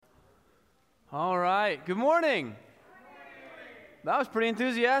All right. Good morning. That was pretty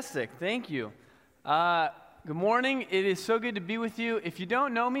enthusiastic. Thank you. Good morning. It is so good to be with you. If you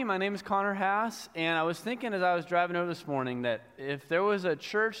don't know me, my name is Connor Hass, and I was thinking as I was driving over this morning that if there was a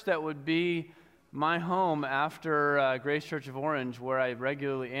church that would be my home after Grace Church of Orange, where I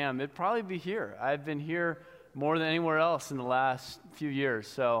regularly am, it'd probably be here. I've been here more than anywhere else in the last few years,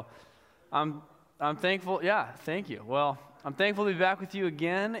 so I'm thankful. Yeah, thank you. Well, I'm thankful to be back with you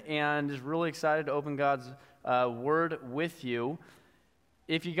again, and just really excited to open God's Word with you.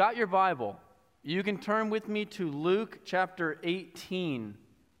 If you got your Bible, you can turn with me to Luke chapter 18.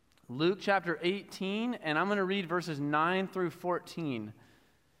 Luke chapter 18, and I'm going to read verses 9 through 14.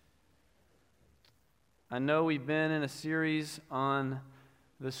 I know we've been in a series on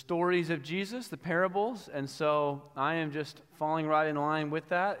the stories of Jesus, the parables, and so I am just falling right in line with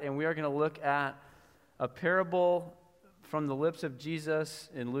that, and we are going to look at a parable from the lips of Jesus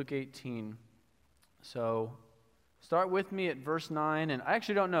in Luke 18. So start with me at verse 9, and I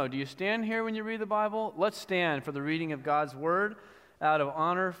actually don't know, do you stand here when you read the Bible? Let's stand for the reading of God's Word out of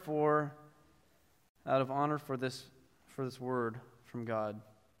honor for this word from God.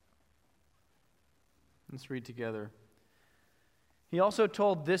 Let's read together. He also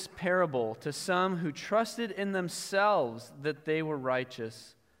told this parable to some who trusted in themselves that they were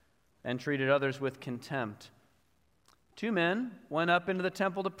righteous and treated others with contempt. 2 men went up into the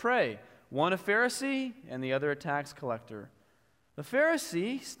temple to pray, one a Pharisee and the other a tax collector. The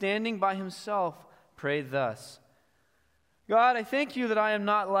Pharisee, standing by himself, prayed thus: God, I thank you that I am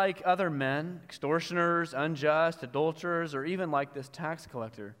not like other men, extortioners, unjust, adulterers, or even like this tax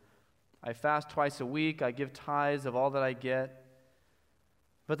collector. I fast twice a week, I give tithes of all that I get.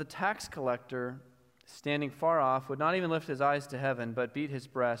 But the tax collector, standing far off, would not even lift his eyes to heaven, but beat his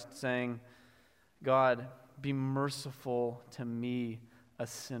breast, saying, God, be merciful to me, a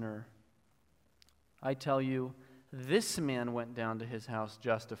sinner. I tell you, this man went down to his house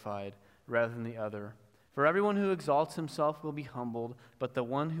justified rather than the other. For everyone who exalts himself will be humbled, but the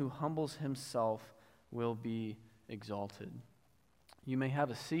one who humbles himself will be exalted. You may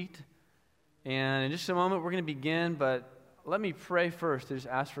have a seat, and in just a moment we're going to begin, but let me pray first to just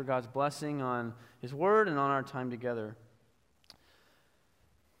ask for God's blessing on His Word and on our time together.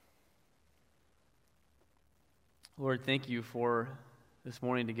 Lord, thank you for this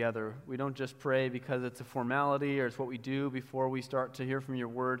morning together. We don't just pray because it's a formality or it's what we do before we start to hear from your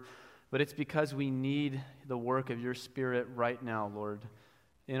word, but it's because we need the work of your Spirit right now, Lord.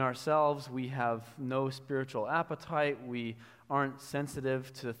 In ourselves, we have no spiritual appetite. We aren't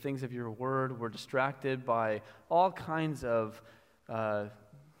sensitive to the things of your word. We're distracted by all kinds of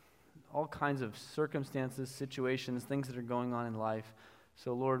circumstances, situations, things that are going on in life.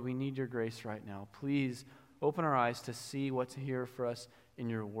 So, Lord, we need your grace right now. Please open our eyes to see what to hear for us in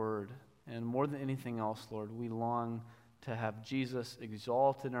your word. And more than anything else, Lord, we long to have Jesus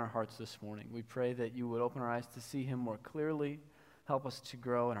exalted in our hearts this morning. We pray that you would open our eyes to see him more clearly, help us to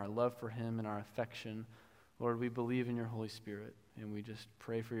grow in our love for him and our affection. Lord, we believe in your Holy Spirit, and we just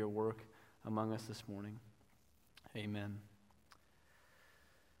pray for your work among us this morning. Amen.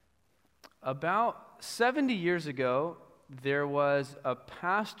 About 70 years ago, there was a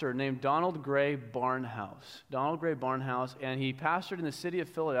pastor named Donald Grey Barnhouse. Donald Grey Barnhouse, and he pastored in the city of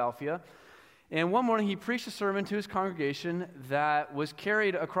Philadelphia. And one morning he preached a sermon to his congregation that was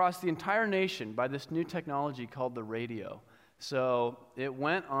carried across the entire nation by this new technology called the radio. So it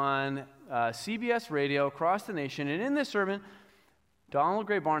went on CBS radio across the nation, and in this sermon, Donald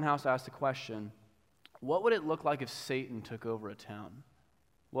Grey Barnhouse asked the question, what would it look like if Satan took over a town?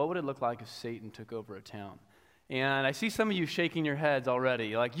 What would it look like if Satan took over a town? And I see some of you shaking your heads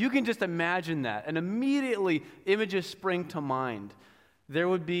already. Like, you can just imagine that, and immediately images spring to mind. There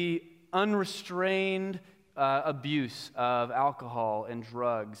would be unrestrained abuse of alcohol and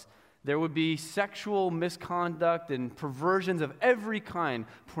drugs. There would be sexual misconduct and perversions of every kind,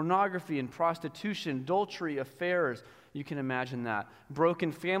 pornography and prostitution, adultery, affairs. You can imagine that.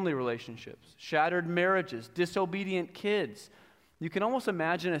 Broken family relationships, shattered marriages, disobedient kids. You can almost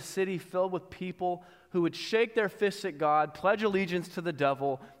imagine a city filled with people who would shake their fists at God, pledge allegiance to the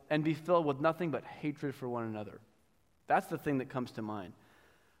devil, and be filled with nothing but hatred for one another. That's the thing that comes to mind.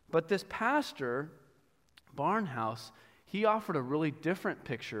 But this pastor, Barnhouse, he offered a really different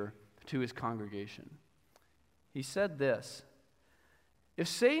picture to his congregation. He said this: if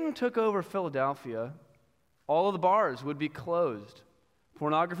Satan took over Philadelphia, all of the bars would be closed,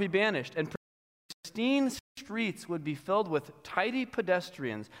 pornography banished, and pristine streets would be filled with tidy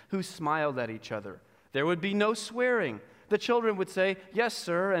pedestrians who smiled at each other. There would be no swearing. The children would say, "Yes,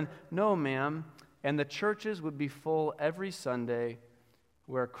 sir," and "No, ma'am." And the churches would be full every Sunday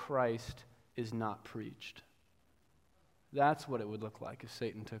where Christ is not preached. That's what it would look like if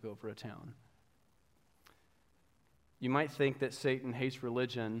Satan took over a town. You might think that Satan hates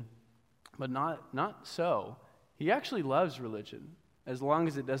religion, but not so. He actually loves religion, as long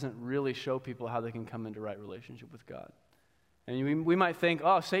as it doesn't really show people how they can come into right relationship with God. And we might think,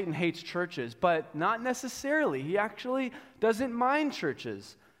 oh, Satan hates churches, but not necessarily. He actually doesn't mind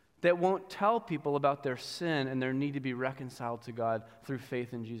churches that won't tell people about their sin and their need to be reconciled to God through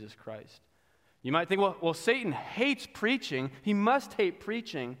faith in Jesus Christ. You might think, well, Satan hates preaching. He must hate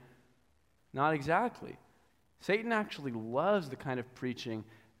preaching. Not exactly. Satan actually loves the kind of preaching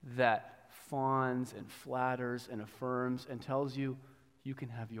that fawns and flatters and affirms and tells you you can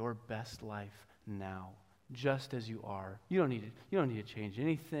have your best life now, just as you are. You don't need to change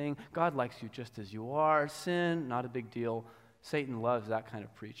anything. God likes you just as you are. Sin, not a big deal. Satan loves that kind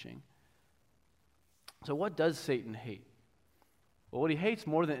of preaching. So what does Satan hate? Well, what he hates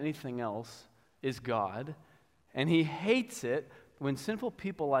more than anything else is God, and he hates it when sinful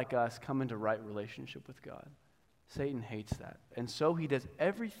people like us come into right relationship with God. Satan hates that. And so he does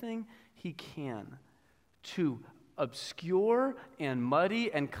everything he can to obscure and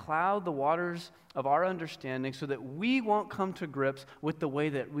muddy and cloud the waters of our understanding so that we won't come to grips with the way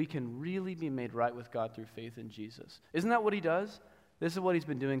that we can really be made right with God through faith in Jesus. Isn't that what he does? This is what he's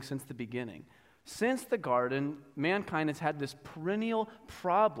been doing since the beginning. Since the garden, mankind has had this perennial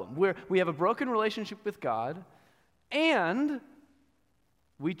problem where we have a broken relationship with God and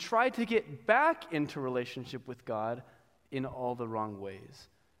we try to get back into relationship with God in all the wrong ways.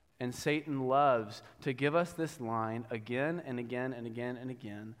 And Satan loves to give us this line again and again and again and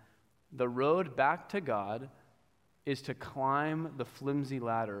again. The road back to God is to climb the flimsy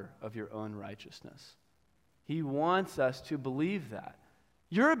ladder of your own righteousness. He wants us to believe that.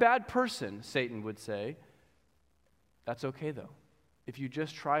 You're a bad person, Satan would say. That's okay, though. If you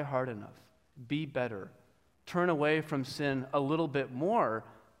just try hard enough, be better, turn away from sin a little bit more,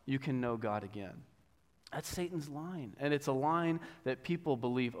 you can know God again. That's Satan's line, and it's a line that people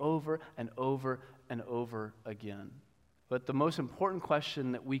believe over and over and over again. But the most important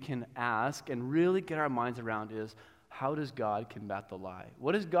question that we can ask and really get our minds around is, how does God combat the lie?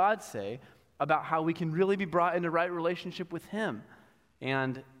 What does God say about how we can really be brought into right relationship with Him?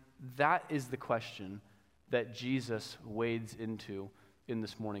 And that is the question that Jesus wades into in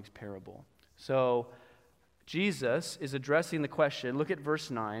this morning's parable. So Jesus is addressing the question. Look at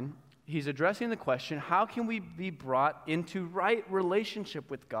verse 9. He's addressing the question, how can we be brought into right relationship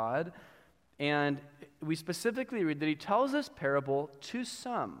with God? And we specifically read that he tells this parable to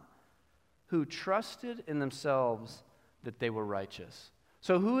some who trusted in themselves that they were righteous.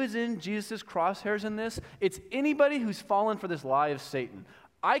 So who is in Jesus' crosshairs in this? It's anybody who's fallen for this lie of Satan.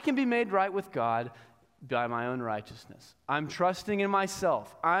 I can be made right with God by my own righteousness. I'm trusting in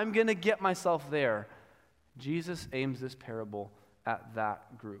myself. I'm going to get myself there. Jesus aims this parable at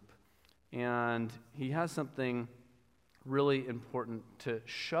that group. And he has something really important to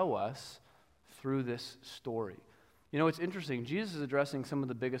show us through this story. You know, it's interesting. Jesus is addressing some of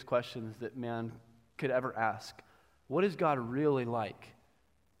the biggest questions that man could ever ask. What is God really like?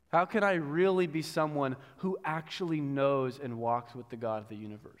 How can I really be someone who actually knows and walks with the God of the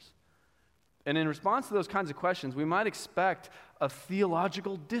universe? And in response to those kinds of questions, we might expect a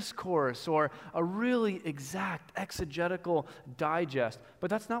theological discourse or a really exact exegetical digest,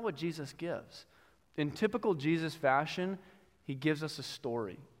 but that's not what Jesus gives. In typical Jesus fashion, he gives us a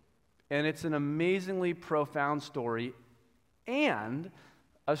story. And it's an amazingly profound story, and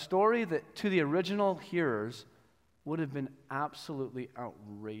a story that to the original hearers would have been absolutely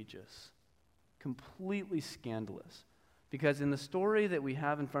outrageous, completely scandalous. Because in the story that we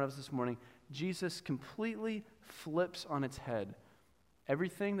have in front of us this morning, Jesus completely flips on its head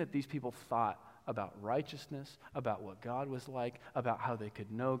everything that these people thought about righteousness, about what God was like, about how they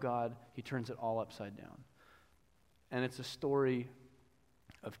could know God. He turns it all upside down. And it's a story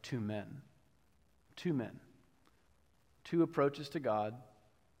of two men, two approaches to God,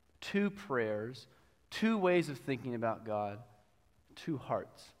 two prayers, two ways of thinking about God, two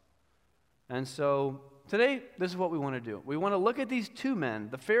hearts. And so today, this is what we want to do. We want to look at these two men,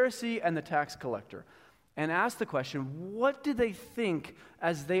 the Pharisee and the tax collector, and ask the question, what do they think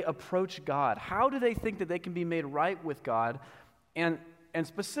as they approach God? How do they think that they can be made right with God? And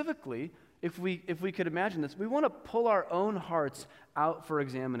specifically, if we could imagine this, we want to pull our own hearts out for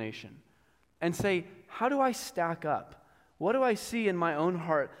examination and say, how do I stack up? What do I see in my own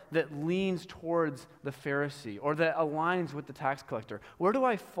heart that leans towards the Pharisee or that aligns with the tax collector? Where do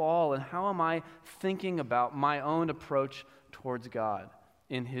I fall, and how am I thinking about my own approach towards God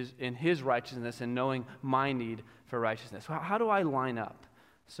in his righteousness and knowing my need for righteousness? How do I line up?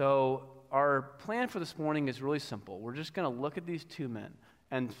 So our plan for this morning is really simple. We're just going to look at these two men,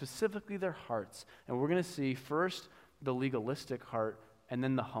 and specifically their hearts, and we're going to see first the legalistic heart, and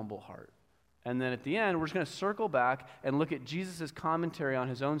then the humble heart. And then at the end, we're just going to circle back and look at Jesus' commentary on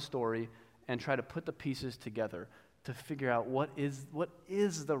his own story and try to put the pieces together to figure out what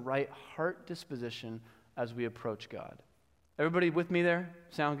is the right heart disposition as we approach God. Everybody with me there?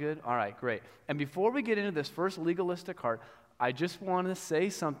 Sound good? All right, great. And before we get into this first legalistic heart, I just want to say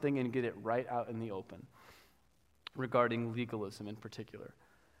something and get it right out in the open regarding legalism in particular.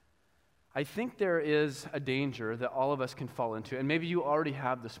 I think there is a danger that all of us can fall into, and maybe you already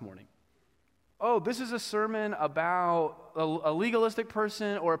have this morning. Oh, this is a sermon about a legalistic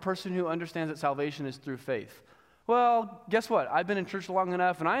person or a person who understands that salvation is through faith. Well, guess what? I've been in church long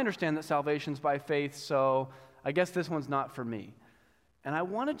enough, and I understand that salvation's by faith, so I guess this one's not for me. And I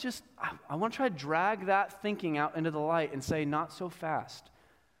want to try to drag that thinking out into the light and say, not so fast.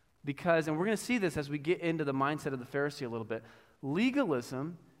 Because, and we're going to see this as we get into the mindset of the Pharisee a little bit,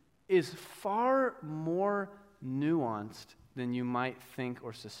 legalism is far more nuanced than you might think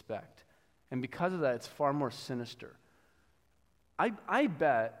or suspect. And because of that, it's far more sinister. I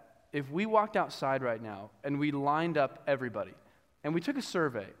bet if we walked outside right now and we lined up everybody and we took a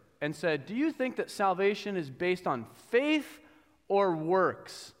survey and said, do you think that salvation is based on faith or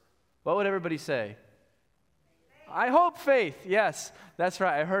works? What would everybody say? I hope faith. Yes, that's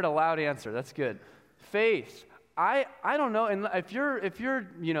right. I heard a loud answer. That's good. Faith. I don't know. And if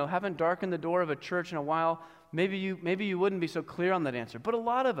you're haven't darkened the door of a church in a while, maybe you wouldn't be so clear on that answer. But a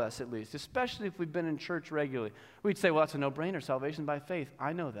lot of us, at least, especially if we've been in church regularly, we'd say, well, that's a no-brainer, salvation by faith.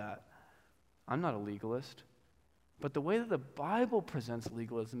 I know that. I'm not a legalist. But the way that the Bible presents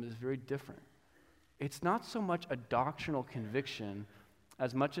legalism is very different. It's not so much a doctrinal conviction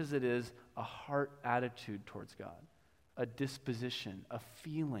as much as it is a heart attitude towards God, a disposition, a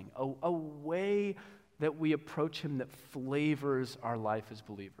feeling, a way that we approach him that flavors our life as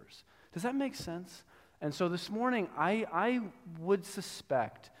believers. Does that make sense? And so this morning, I would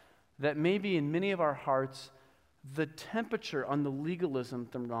suspect that maybe in many of our hearts, the temperature on the legalism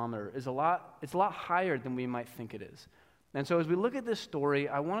thermometer is a lot higher than we might think it is. And so as we look at this story,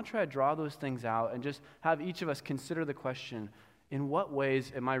 I want to try to draw those things out and just have each of us consider the question, in what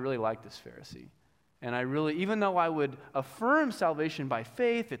ways am I really like this Pharisee? And I really, even though I would affirm salvation by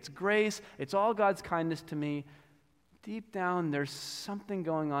faith, it's grace, it's all God's kindness to me, deep down there's something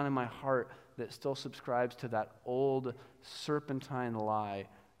going on in my heart that still subscribes to that old serpentine lie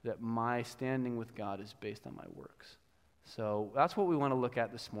that my standing with God is based on my works. So that's what we want to look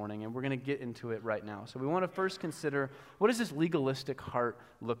at this morning, and we're going to get into it right now. So we want to first consider, what does this legalistic heart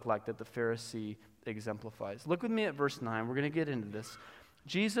look like that the Pharisee exemplifies? Look with me at verse 9. We're going to get into this.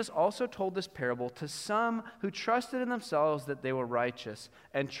 Jesus also told this parable to some who trusted in themselves that they were righteous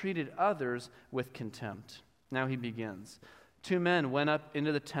and treated others with contempt. Now he begins. 2 men went up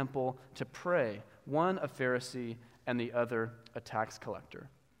into the temple to pray, one a Pharisee and the other a tax collector.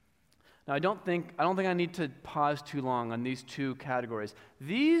 Now I don't think I need to pause too long on these two categories.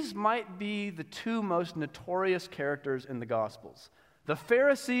 These might be the two most notorious characters in the Gospels. The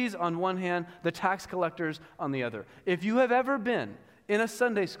Pharisees on one hand, the tax collectors on the other. If you have ever been in a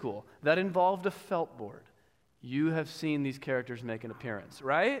Sunday school that involved a felt board, you have seen these characters make an appearance,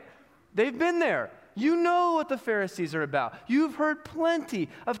 right? They've been there. You know what the Pharisees are about. You've heard plenty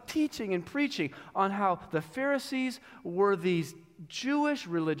of teaching and preaching on how the Pharisees were these Jewish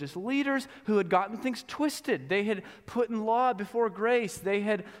religious leaders who had gotten things twisted. They had put in law before grace. They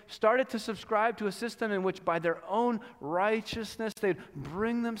had started to subscribe to a system in which by their own righteousness they'd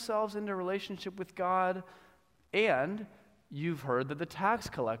bring themselves into relationship with God. And you've heard that the tax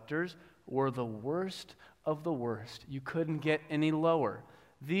collectors were the worst of the worst. You couldn't get any lower.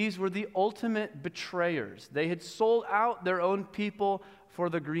 These were the ultimate betrayers. They had sold out their own people for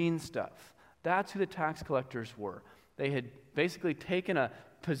the green stuff. That's who the tax collectors were. They had basically taken a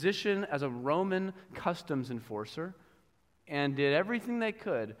position as a Roman customs enforcer and did everything they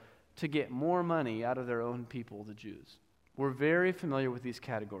could to get more money out of their own people, the Jews. We're very familiar with these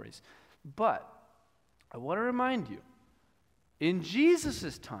categories. But I want to remind you, in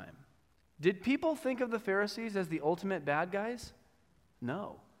Jesus' time, did people think of the Pharisees as the ultimate bad guys?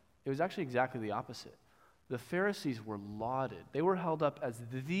 No. It was actually exactly the opposite. The Pharisees were lauded. They were held up as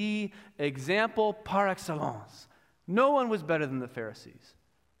the example par excellence. No one was better than the Pharisees.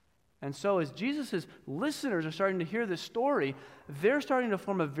 And so as Jesus' listeners are starting to hear this story, they're starting to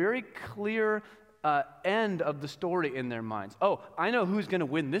form a very clear end of the story in their minds. Oh, I know who's going to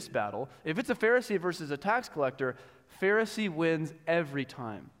win this battle. If it's a Pharisee versus a tax collector, Pharisee wins every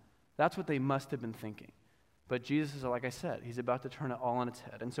time. That's what they must have been thinking. But Jesus is, like I said, he's about to turn it all on its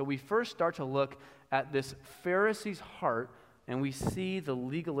head. And so we first start to look at this Pharisee's heart, and we see the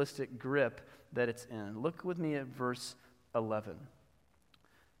legalistic grip that it's in. Look with me at verse 11.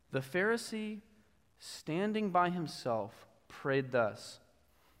 The Pharisee, standing by himself, prayed thus,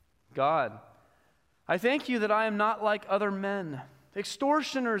 God, I thank you that I am not like other men,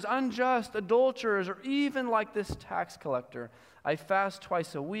 extortioners, unjust, adulterers, or even like this tax collector. I fast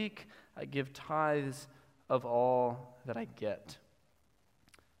twice a week. I give tithes of all that I get.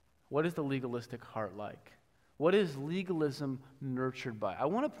 What is the legalistic heart like? What is legalism nurtured by? I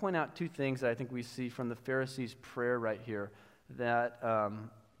want to point out two things that I think we see from the Pharisee's prayer right here that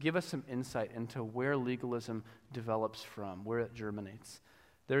give us some insight into where legalism develops from, where it germinates.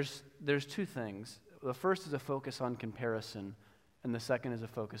 There's two things. The first is a focus on comparison, and the second is a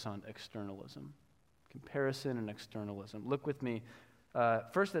focus on externalism. Comparison and externalism. Look with me.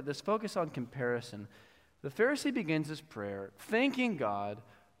 First, at this focus on comparison, the Pharisee begins his prayer thanking God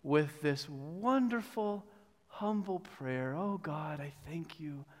with this wonderful, humble prayer. Oh God, I thank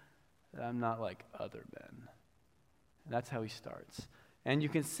you that I'm not like other men. And that's how he starts. And you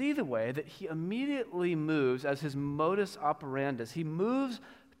can see the way that he immediately moves as his modus operandus. He moves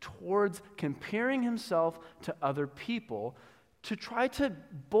towards comparing himself to other people to try to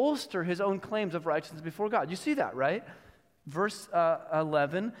bolster his own claims of righteousness before God. You see that, right? Verse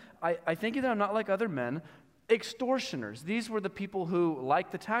 11, I thank you that I'm not like other men. Extortioners, these were the people who,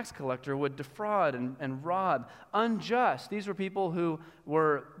 like the tax collector, would defraud and rob. Unjust, these were people who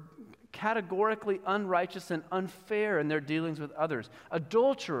were categorically unrighteous and unfair in their dealings with others.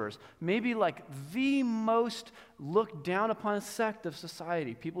 Adulterers, maybe like the most looked down upon sect of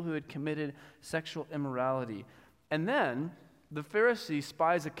society, people who had committed sexual immorality. And then the Pharisee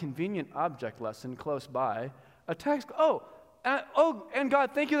spies a convenient object lesson close by, a tax, and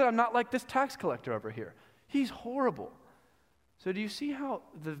God, thank you that I'm not like this tax collector over here. He's horrible. So do you see how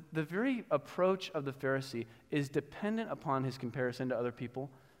the very approach of the Pharisee is dependent upon his comparison to other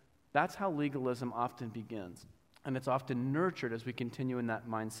people? That's how legalism often begins. And it's often nurtured as we continue in that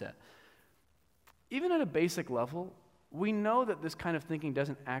mindset. Even at a basic level, we know that this kind of thinking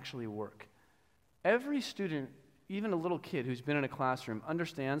doesn't actually work. Every student, even a little kid who's been in a classroom,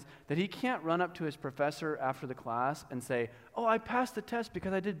 understands that he can't run up to his professor after the class and say, oh, I passed the test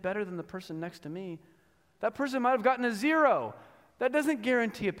because I did better than the person next to me. That person might have gotten a 0. That doesn't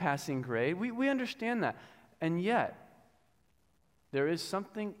guarantee a passing grade. We understand that. And yet, there is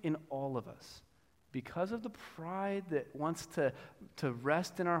something in all of us. Because of the pride that wants to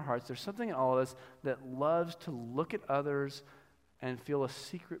rest in our hearts, there's something in all of us that loves to look at others and feel a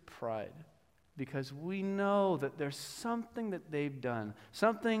secret pride. Because we know that there's something that they've done,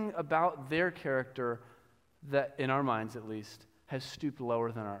 something about their character that, in our minds at least, has stooped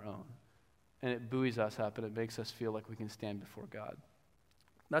lower than our own. And it buoys us up and it makes us feel like we can stand before God.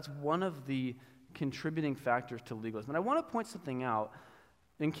 That's one of the contributing factors to legalism. And I want to point something out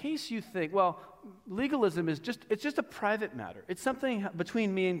in case you think, well, legalism is just a private matter. It's something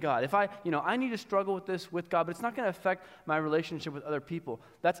between me and God. If I need to struggle with this with God, but it's not going to affect my relationship with other people.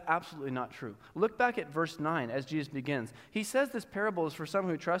 That's absolutely not true. Look back at verse 9 as Jesus begins. He says this parable is for some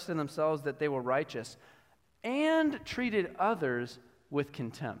who trust in themselves that they were righteous and treated others with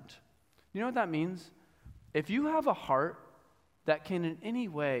contempt. You know what that means? If you have a heart that can in any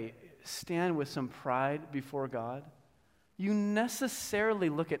way stand with some pride before God, you necessarily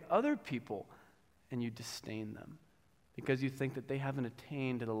look at other people and you disdain them because you think that they haven't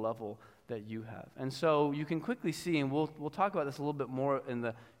attained to the level that you have. And so you can quickly see, and we'll talk about this a little bit more in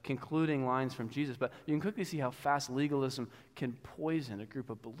the concluding lines from Jesus, but you can quickly see how fast legalism can poison a group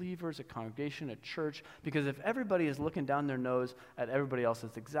of believers, a congregation, a church, because if everybody is looking down their nose at everybody else,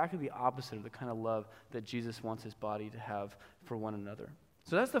 it's exactly the opposite of the kind of love that Jesus wants his body to have for one another.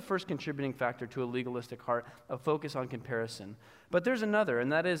 So that's the first contributing factor to a legalistic heart, a focus on comparison. But there's another,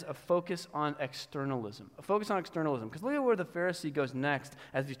 and that is a focus on externalism. A focus on externalism. Because look at where the Pharisee goes next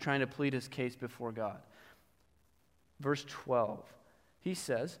as he's trying to plead his case before God. Verse 12. He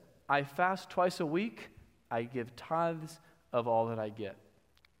says, I fast twice a week, I give tithes of all that I get.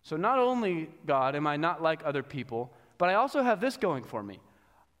 So not only, God, am I not like other people, but I also have this going for me.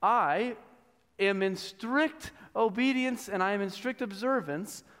 I am in strict obedience and I am in strict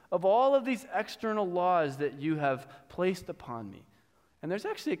observance of all of these external laws that you have placed upon me. And there's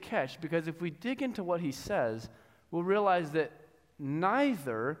actually a catch, because if we dig into what he says, we'll realize that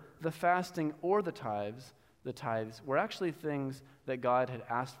neither the fasting or the tithes were actually things that God had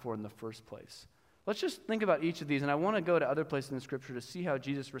asked for in the first place. Let's just think about each of these, and I want to go to other places in the Scripture to see how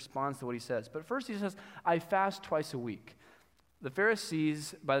Jesus responds to what he says. But first he says, I fast twice a week. The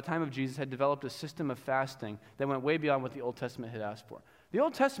Pharisees, by the time of Jesus, had developed a system of fasting that went way beyond what the Old Testament had asked for. The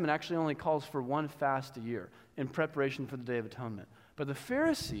Old Testament actually only calls for one fast a year in preparation for the Day of Atonement. But the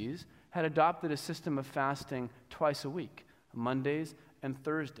Pharisees had adopted a system of fasting twice a week, Mondays and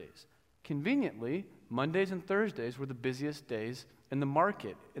Thursdays. Conveniently, Mondays and Thursdays were the busiest days in the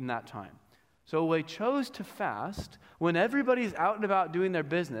market in that time. So they chose to fast when everybody's out and about doing their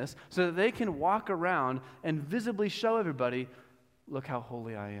business so that they can walk around and visibly show everybody, look how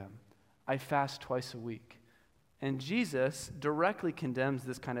holy I am. I fast twice a week. And Jesus directly condemns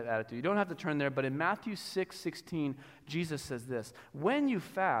this kind of attitude. You don't have to turn there, but in Matthew 6:16, Jesus says this, "When you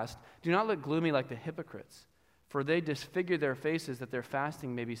fast, do not look gloomy like the hypocrites, for they disfigure their faces that their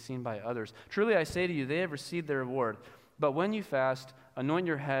fasting may be seen by others. Truly I say to you, they have received their reward. But when you fast, anoint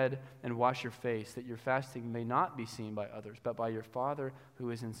your head and wash your face, that your fasting may not be seen by others, but by your Father who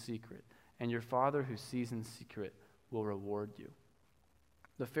is in secret. And your Father who sees in secret will reward you."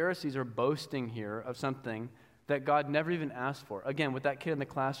 The Pharisees are boasting here of something that God never even asked for. Again, with that kid in the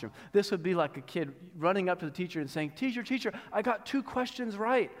classroom, this would be like a kid running up to the teacher and saying, Teacher, I got 2 questions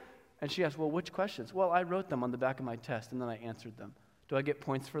right." And she asked, "Well, which questions?" "Well, I wrote them on the back of my test, and then I answered them. Do I get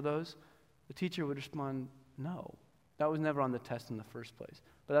points for those?" The teacher would respond, "No. That was never on the test in the first place."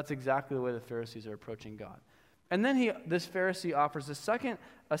 But that's exactly the way the Pharisees are approaching God. And then this Pharisee offers a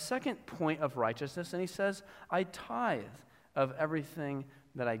second point of righteousness, and he says, "I tithe of everything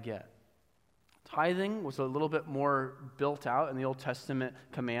that I get." Tithing was a little bit more built out in the Old Testament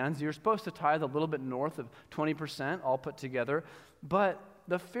commands. You're supposed to tithe a little bit north of 20%, all put together. But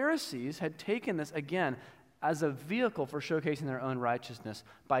the Pharisees had taken this, again, as a vehicle for showcasing their own righteousness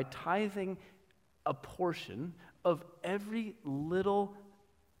by tithing a portion of every little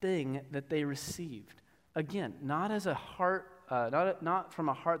thing that they received. Again, not as a heart, not from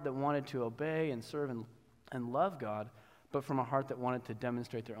a heart that wanted to obey and serve and love God, but from a heart that wanted to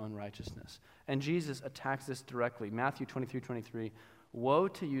demonstrate their own righteousness. And Jesus attacks this directly. Matthew 23:23, "Woe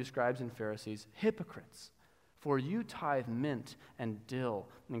to you, scribes and Pharisees, hypocrites! For you tithe mint and dill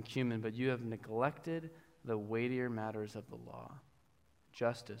and cumin, but you have neglected the weightier matters of the law,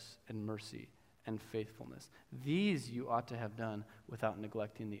 justice and mercy and faithfulness. These you ought to have done without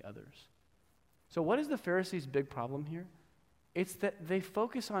neglecting the others." So what is the Pharisees' big problem here? It's that they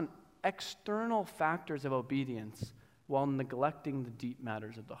focus on external factors of obedience while neglecting the deep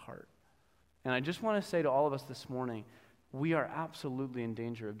matters of the heart. And I just want to say to all of us this morning, we are absolutely in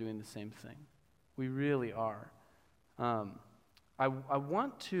danger of doing the same thing. We really are. I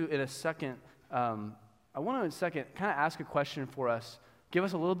want to, in a second, kind of ask a question for us. Give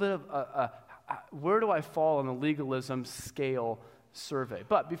us a little bit of where do I fall on the legalism scale survey?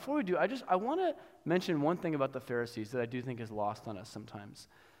 But before we do, I want to mention one thing about the Pharisees that I do think is lost on us sometimes.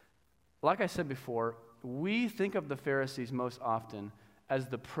 Like I said before, we think of the Pharisees most often as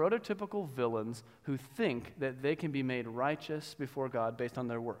the prototypical villains who think that they can be made righteous before God based on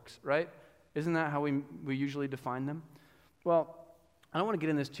their works, right? Isn't that how we usually define them? Well, I don't want to get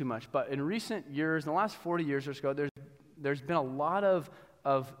into this too much, but in recent years, in the last 40 years or so, there's been a lot of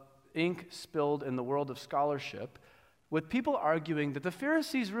ink spilled in the world of scholarship with people arguing that the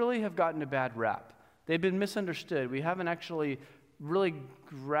Pharisees really have gotten a bad rap. They've been misunderstood. We haven't actually really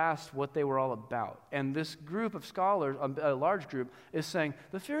grasped what they were all about. And this group of scholars, a large group, is saying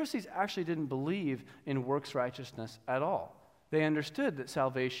the Pharisees actually didn't believe in works righteousness at all. They understood that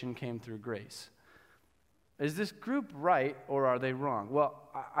salvation came through grace. Is this group right or are they wrong? Well,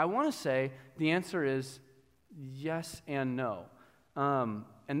 I want to say the answer is yes and no.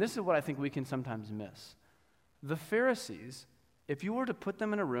 And this is what I think we can sometimes miss. The Pharisees, if you were to put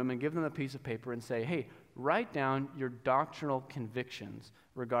them in a room and give them a piece of paper and say, "Hey, write down your doctrinal convictions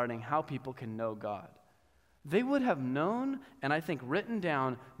regarding how people can know God," they would have known and I think written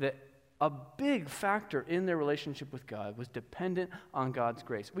down that a big factor in their relationship with God was dependent on God's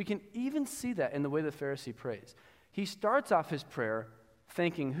grace. We can even see that in the way the Pharisee prays. He starts off his prayer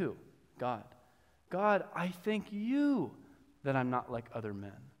thanking who? God. God, I thank you that I'm not like other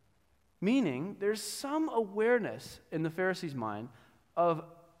men. Meaning, there's some awareness in the Pharisee's mind of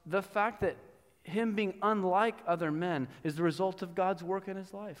the fact that him being unlike other men is the result of God's work in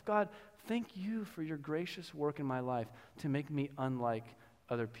his life. God, thank you for your gracious work in my life to make me unlike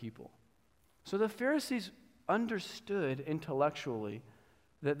other people. So the Pharisees understood intellectually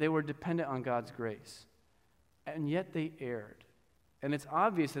that they were dependent on God's grace, and yet they erred. And it's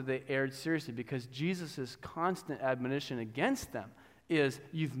obvious that they erred seriously because Jesus' constant admonition against them is,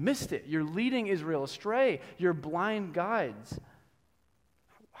 you've missed it. You're leading Israel astray. You're blind guides.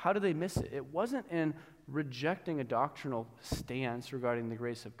 How did they miss it? It wasn't in rejecting a doctrinal stance regarding the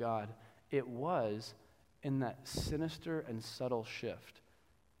grace of God. It was in that sinister and subtle shift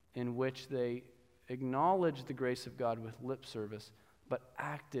in which they acknowledged the grace of God with lip service, but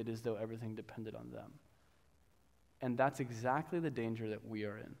acted as though everything depended on them. And that's exactly the danger that we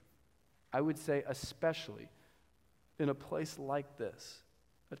are in. I would say especially in a place like this,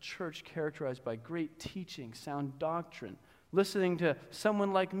 a church characterized by great teaching, sound doctrine, listening to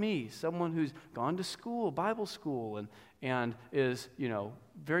someone like me, someone who's gone to school, Bible school, and is,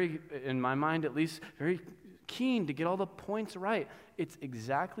 very, in my mind at least, very keen to get all the points right. It's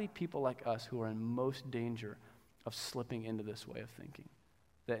exactly people like us who are in most danger of slipping into this way of thinking.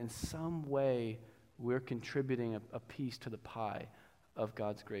 That in some way we're contributing a piece to the pie of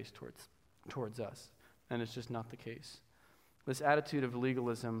God's grace towards us. And it's just not the case. This attitude of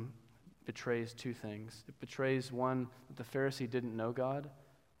legalism betrays two things. It betrays, one, that the Pharisee didn't know God,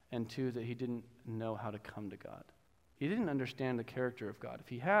 and two, that he didn't know how to come to God. He didn't understand the character of God. If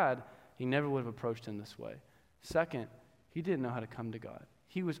he had, he never would have approached him this way. Second, he didn't know how to come to God.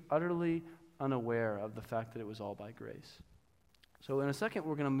 He was utterly unaware of the fact that it was all by grace. So in a second,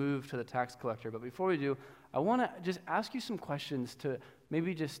 we're going to move to the tax collector. But before we do, I want to just ask you some questions to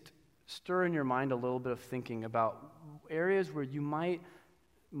maybe just stir in your mind a little bit of thinking about areas where you might,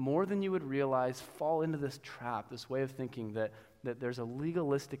 more than you would realize, fall into this trap, this way of thinking that there's a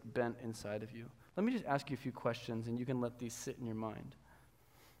legalistic bent inside of you. Let me just ask you a few questions, and you can let these sit in your mind.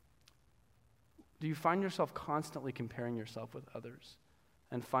 Do you find yourself constantly comparing yourself with others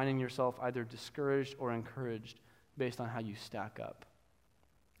and finding yourself either discouraged or encouraged based on how you stack up?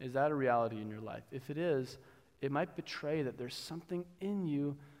 Is that a reality in your life? If it is, it might betray that there's something in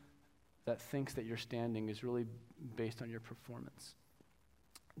you that thinks that your standing is really based on your performance.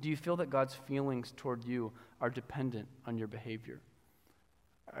 Do you feel that God's feelings toward you are dependent on your behavior?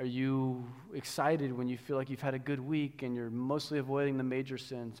 Are you excited when you feel like you've had a good week and you're mostly avoiding the major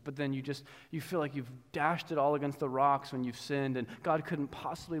sins, but then you feel like you've dashed it all against the rocks when you've sinned and God couldn't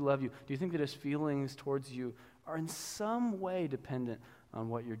possibly love you? Do you think that his feelings towards you are in some way dependent on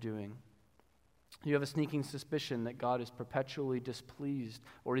what you're doing? You have a sneaking suspicion that God is perpetually displeased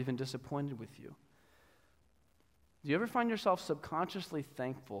or even disappointed with you. Do you ever find yourself subconsciously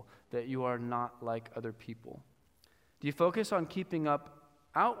thankful that you are not like other people? Do you focus on keeping up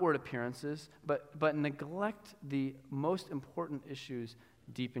outward appearances, but neglect the most important issues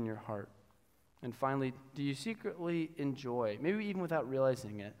deep in your heart? And finally, do you secretly enjoy, maybe even without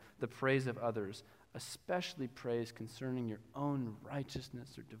realizing it, the praise of others, especially praise concerning your own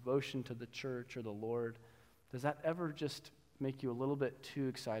righteousness or devotion to the church or the Lord? Does that ever just make you a little bit too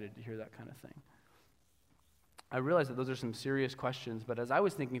excited to hear that kind of thing? I realize that those are some serious questions, but as I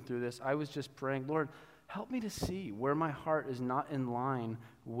was thinking through this, I was just praying, Lord, help me to see where my heart is not in line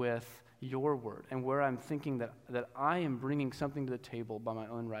with your word and where I'm thinking that I am bringing something to the table by my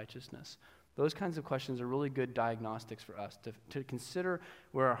own righteousness. Those kinds of questions are really good diagnostics for us to consider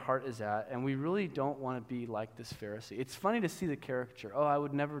where our heart is at, and we really don't want to be like this Pharisee. It's funny to see the caricature. Oh, I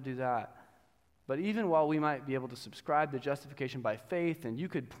would never do that. But even while we might be able to subscribe to justification by faith, and you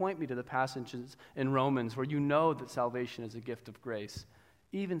could point me to the passages in Romans where you know that salvation is a gift of grace,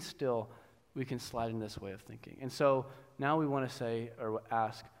 even still, we can slide in this way of thinking. And so now we want to say or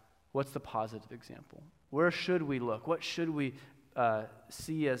ask, what's the positive example? Where should we look? What should we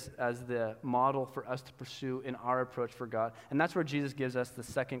see as the model for us to pursue in our approach for God? And that's where Jesus gives us the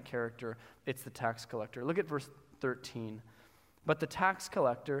second character. It's the tax collector. Look at verse 13. But the tax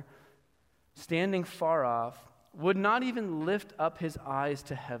collector, standing far off, would not even lift up his eyes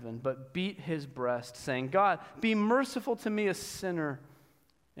to heaven, but beat his breast, saying, God, be merciful to me, a sinner.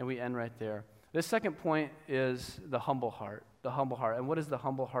 And we end right there. This second point is the humble heart. The humble heart. And what does the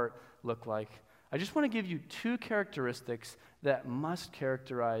humble heart look like? I just want to give you two characteristics that must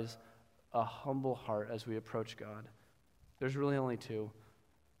characterize a humble heart as we approach God. There's really only two: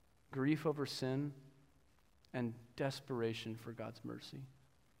 grief over sin and desperation for God's mercy.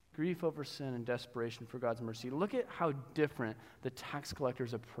 Grief over sin and desperation for God's mercy. Look at how different the tax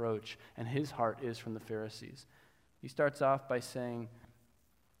collector's approach and his heart is from the Pharisees. He starts off, I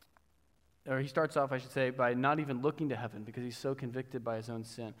should say, by not even looking to heaven because he's so convicted by his own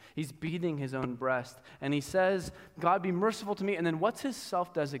sin. He's beating his own breast, and he says, God, be merciful to me. And then what's his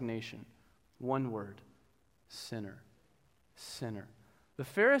self-designation? One word: sinner. Sinner. The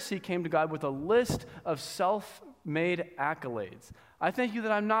Pharisee came to God with a list of self-made accolades. I thank you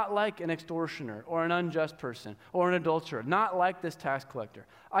that I'm not like an extortioner or an unjust person or an adulterer, not like this tax collector.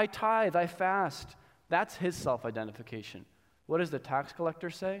 I tithe, I fast. That's his self-identification. What does the tax collector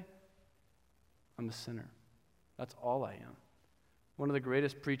say? I'm a sinner. That's all I am. One of the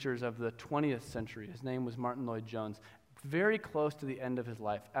greatest preachers of the 20th century, his name was Martin Lloyd-Jones, very close to the end of his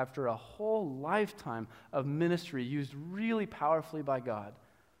life, after a whole lifetime of ministry used really powerfully by God,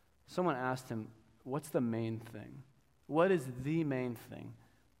 someone asked him, what's the main thing? What is the main thing?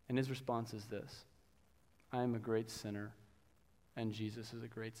 And his response is this: I am a great sinner, and Jesus is a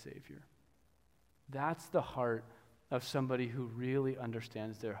great Savior. That's the heart of somebody who really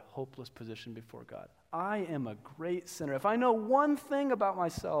understands their hopeless position before God. I am a great sinner. If I know one thing about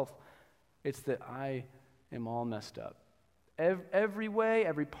myself, it's that I am all messed up. Every way,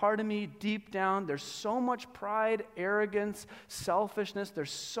 every part of me, deep down, there's so much pride, arrogance, selfishness.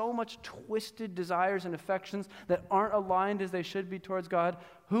 There's so much twisted desires and affections that aren't aligned as they should be towards God.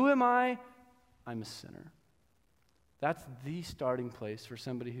 Who am I? I'm a sinner. That's the starting place for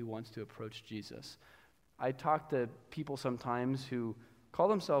somebody who wants to approach Jesus. I talk to people sometimes who call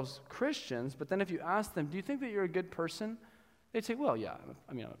themselves Christians, but then if you ask them, do you think that you're a good person? They'd say, well, yeah,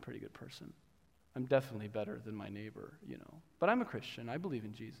 I'm a pretty good person. I'm definitely better than my neighbor, But I'm a Christian. I believe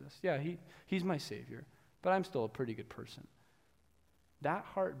in Jesus. Yeah, he's my Savior, but I'm still a pretty good person. That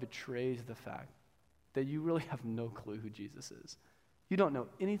heart betrays the fact that you really have no clue who Jesus is. You don't know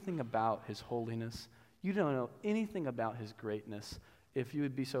anything about his holiness. You don't know anything about his greatness if you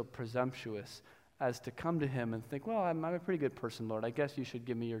would be so presumptuous as to come to him and think, well, I'm a pretty good person, Lord. I guess you should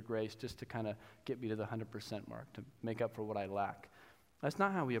give me your grace just to kind of get me to the 100% mark, to make up for what I lack. That's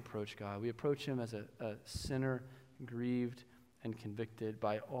not how we approach God. We approach him as a sinner, grieved and convicted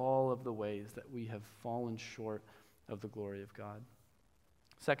by all of the ways that we have fallen short of the glory of God.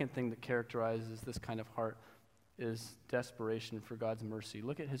 Second thing that characterizes this kind of heart is desperation for God's mercy.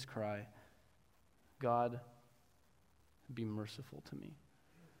 Look at his cry: God, be merciful to me.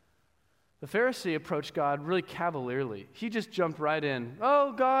 The Pharisee approached God really cavalierly. He just jumped right in.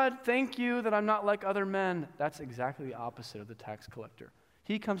 Oh, God, thank you that I'm not like other men. That's exactly the opposite of the tax collector.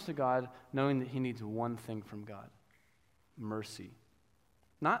 He comes to God knowing that he needs one thing from God: mercy.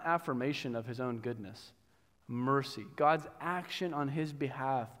 Not affirmation of his own goodness. Mercy. God's action on his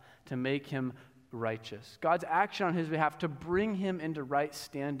behalf to make him righteous. God's action on his behalf to bring him into right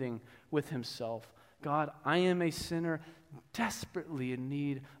standing with himself. God, I am a sinner desperately in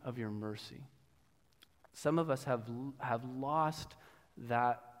need of your mercy. Some of us have lost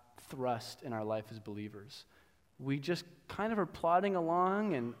that thrust in our life as believers. We just kind of are plodding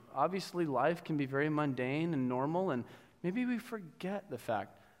along, and obviously life can be very mundane and normal, and maybe we forget the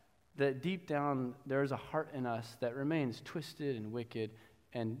fact that deep down there is a heart in us that remains twisted and wicked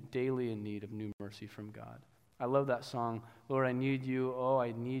and daily in need of new mercy from God. I love that song, Lord, I need you, oh,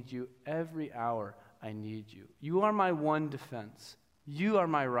 I need you every hour. I need you. You are my one defense. You are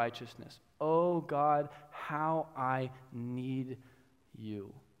my righteousness. Oh God, how I need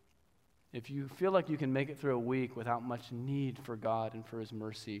you. If you feel like you can make it through a week without much need for God and for his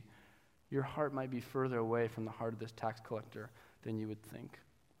mercy, your heart might be further away from the heart of this tax collector than you would think.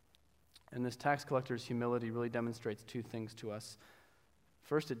 And this tax collector's humility really demonstrates two things to us.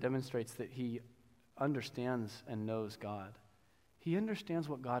 First, it demonstrates that he understands and knows God. He understands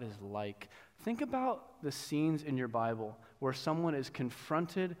what God is like. Think about the scenes in your Bible where someone is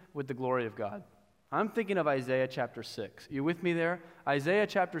confronted with the glory of God. I'm thinking of Isaiah chapter 6. You with me there? Isaiah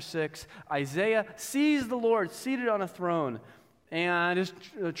chapter 6. Isaiah sees the Lord seated on a throne, and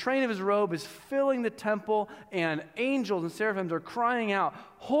the train of his robe is filling the temple, and angels and seraphims are crying out,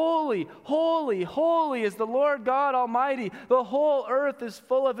 holy, holy, holy is the Lord God Almighty. The whole earth is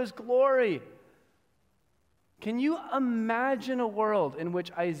full of his glory. Can you imagine a world in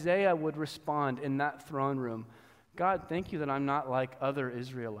which Isaiah would respond in that throne room? God, thank you that I'm not like other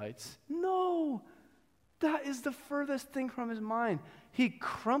Israelites. No, that is the furthest thing from his mind. He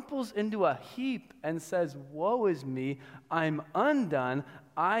crumples into a heap and says, woe is me, I'm undone.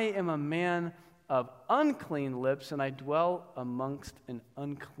 I am a man of unclean lips, and I dwell amongst an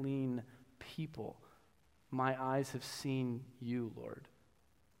unclean people. My eyes have seen you, Lord.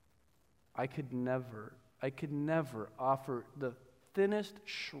 I could never offer the thinnest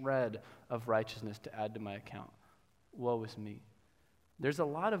shred of righteousness to add to my account. Woe is me. There's a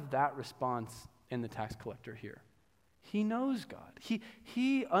lot of that response in the tax collector here. He knows God.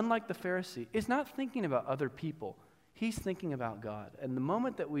 He, unlike the Pharisee, is not thinking about other people. He's thinking about God. And the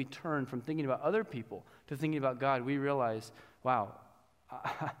moment that we turn from thinking about other people to thinking about God, we realize, wow,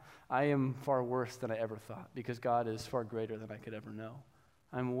 I am far worse than I ever thought, because God is far greater than I could ever know.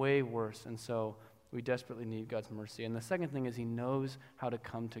 I'm way worse, and so we desperately need God's mercy. And the second thing is he knows how to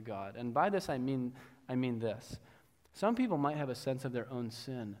come to God. And by this I mean this. Some people might have a sense of their own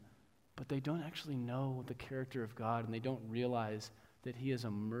sin, but they don't actually know the character of God, and they don't realize that he is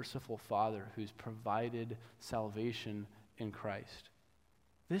a merciful Father who's provided salvation in Christ.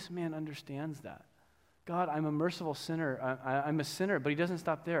 This man understands that. God, I'm a merciful sinner. I'm a sinner, but he doesn't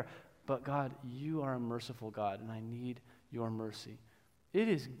stop there. But God, you are a merciful God, and I need your mercy. It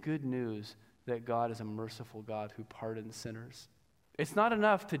is good news that God is a merciful God who pardons sinners. It's not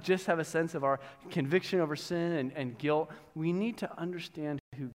enough to just have a sense of our conviction over sin and guilt. We need to understand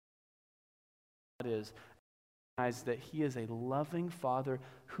who God is, recognize that he is a loving Father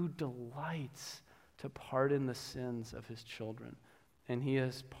who delights to pardon the sins of his children. And he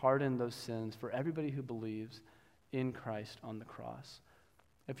has pardoned those sins for everybody who believes in Christ on the cross.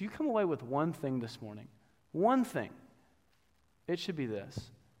 If you come away with one thing this morning, one thing, it should be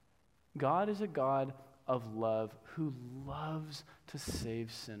this. God is a God of love who loves to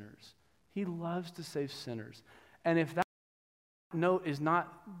save sinners. He loves to save sinners. And if that note is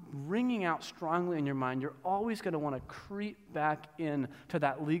not ringing out strongly in your mind, you're always going to want to creep back in to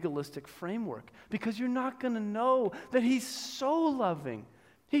that legalistic framework because you're not going to know that he's so loving.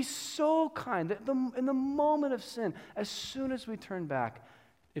 He's so kind that in the moment of sin, as soon as we turn back,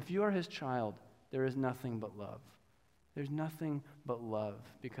 if you are his child, there is nothing but love. There's nothing but love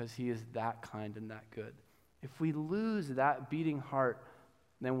because he is that kind and that good. If we lose that beating heart,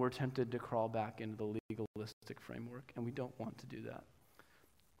 then we're tempted to crawl back into the legalistic framework, and we don't want to do that.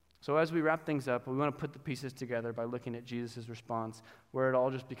 So as we wrap things up, we want to put the pieces together by looking at Jesus' response, where it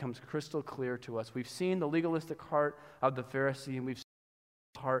all just becomes crystal clear to us. We've seen the legalistic heart of the Pharisee, and we've seen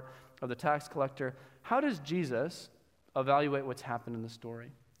the heart of the tax collector. How does Jesus evaluate what's happened in the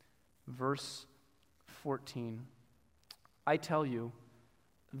story? Verse 14. I tell you,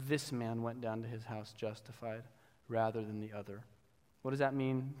 this man went down to his house justified rather than the other. What does that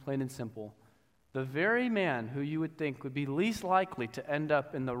mean? Plain and simple. The very man who you would think would be least likely to end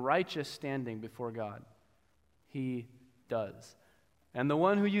up in the righteous standing before God, he does. And the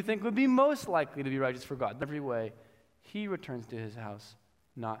one who you think would be most likely to be righteous for God in every way, he returns to his house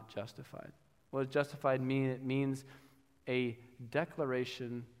not justified. What does justified mean? It means a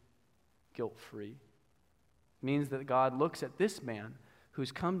declaration guilt-free. It means that God looks at this man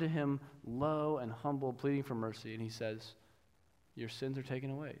who's come to him low and humble, pleading for mercy, and he says, your sins are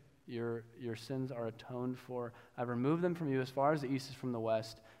taken away. Your sins are atoned for. I've removed them from you as far as the east is from the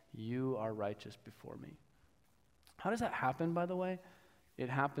west. You are righteous before me. How does that happen, by the way? It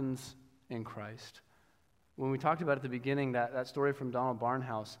happens in Christ. When we talked about at the beginning, that story from Donald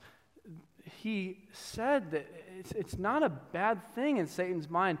Barnhouse, he said that it's not a bad thing in Satan's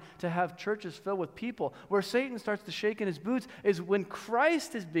mind to have churches filled with people. Where Satan starts to shake in his boots is when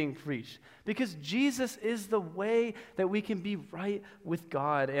Christ is being preached, because Jesus is the way that we can be right with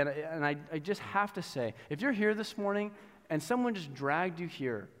God. And I just have to say, if you're here this morning and someone just dragged you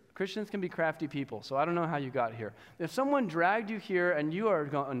here, Christians can be crafty people, so I don't know how you got here. If someone dragged you here and you are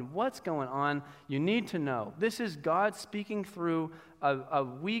going, what's going on? You need to know. This is God speaking through a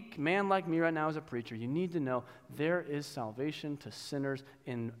weak man like me right now as a preacher. You need to know there is salvation to sinners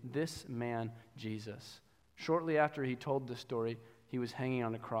in this man, Jesus. Shortly after he told this story, he was hanging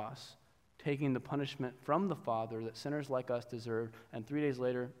on a cross, taking the punishment from the Father that sinners like us deserved, and 3 days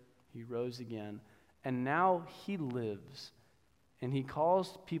later, he rose again. And now he lives. And he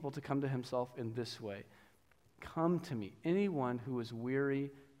calls people to come to himself in this way. Come to me, anyone who is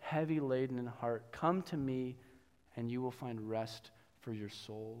weary, heavy laden in heart, come to me and you will find rest for your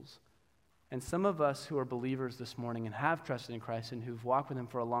souls. And some of us who are believers this morning and have trusted in Christ and who've walked with him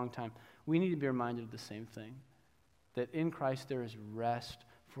for a long time, we need to be reminded of the same thing, that in Christ there is rest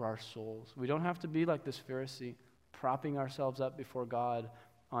for our souls. We don't have to be like this Pharisee, propping ourselves up before God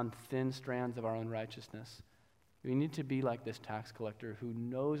on thin strands of our own righteousness. We need to be like this tax collector who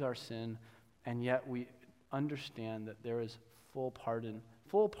knows our sin, and yet we understand that there is full pardon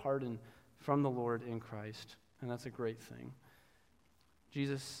from the Lord in Christ, and that's a great thing.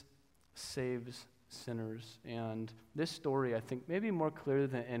 Jesus saves sinners, and this story, I think, maybe more clearly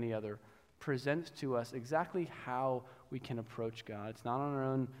than any other, presents to us exactly how we can approach God. It's not on our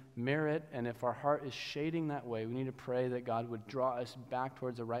own merit, and if our heart is shading that way, we need to pray that God would draw us back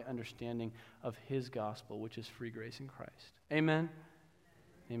towards a right understanding of his gospel, which is free grace in Christ. Amen?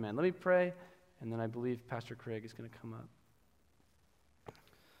 Amen. Let me pray, and then I believe Pastor Craig is going to come up.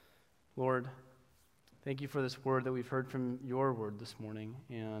 Lord, thank you for this word that we've heard from your word this morning,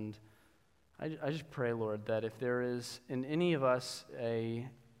 and I just pray, Lord, that if there is in any of us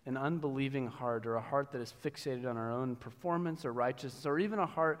an unbelieving heart, or a heart that is fixated on our own performance or righteousness, or even a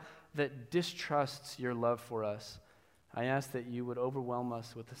heart that distrusts your love for us, I ask that you would overwhelm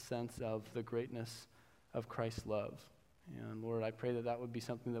us with a sense of the greatness of Christ's love. And Lord, I pray that that would be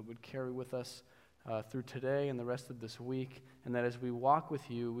something that would carry with us through today and the rest of this week, and that as we walk with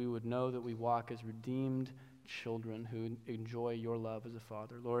you, we would know that we walk as redeemed children who enjoy your love as a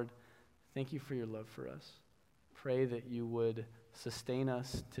father. Lord, Thank you for your love for us. Pray that you would sustain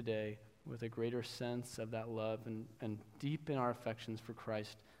us today with a greater sense of that love and deepen our affections for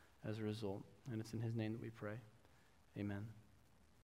Christ as a result. And it's in his name that we pray. Amen.